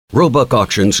Roebuck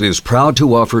Auctions is proud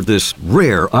to offer this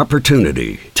rare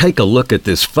opportunity. Take a look at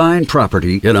this fine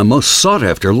property in a most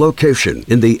sought-after location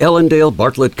in the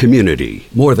Ellendale-Bartlett community.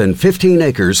 More than 15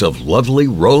 acres of lovely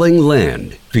rolling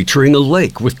land, featuring a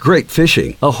lake with great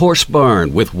fishing, a horse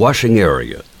barn with washing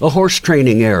area, a horse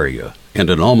training area, and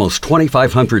an almost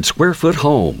 2,500 square foot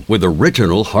home with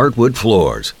original hardwood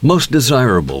floors, most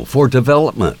desirable for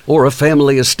development or a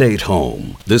family estate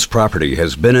home. This property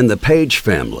has been in the Page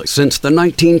family since the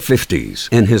 1950s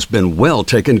and has been well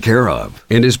taken care of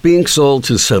and is being sold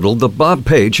to settle the Bob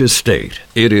Page estate.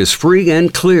 It is free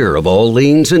and clear of all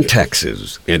liens and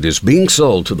taxes and is being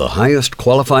sold to the highest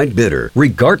qualified bidder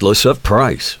regardless of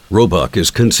price. Roebuck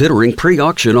is considering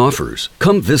pre-auction offers.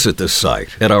 Come visit the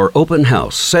site at our open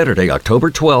house Saturday,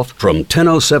 October 12th from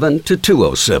 10:07 to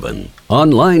 2:07.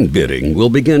 Online bidding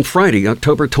will begin Friday,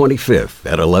 October 25th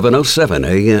at 11:07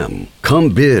 a.m. Come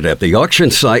bid at the auction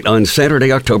site on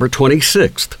Saturday, October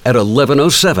 26th at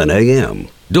 11:07 a.m.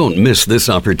 Don't miss this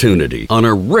opportunity on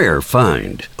a rare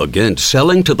find. Again,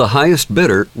 selling to the highest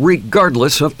bidder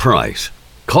regardless of price.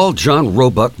 Call John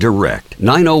Roebuck direct,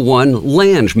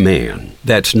 901-LANDMAN.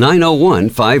 That's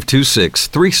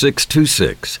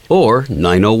 901-526-3626 or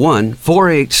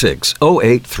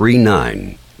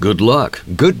 901-486-0839. Good luck,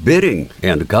 good bidding,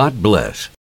 and God bless.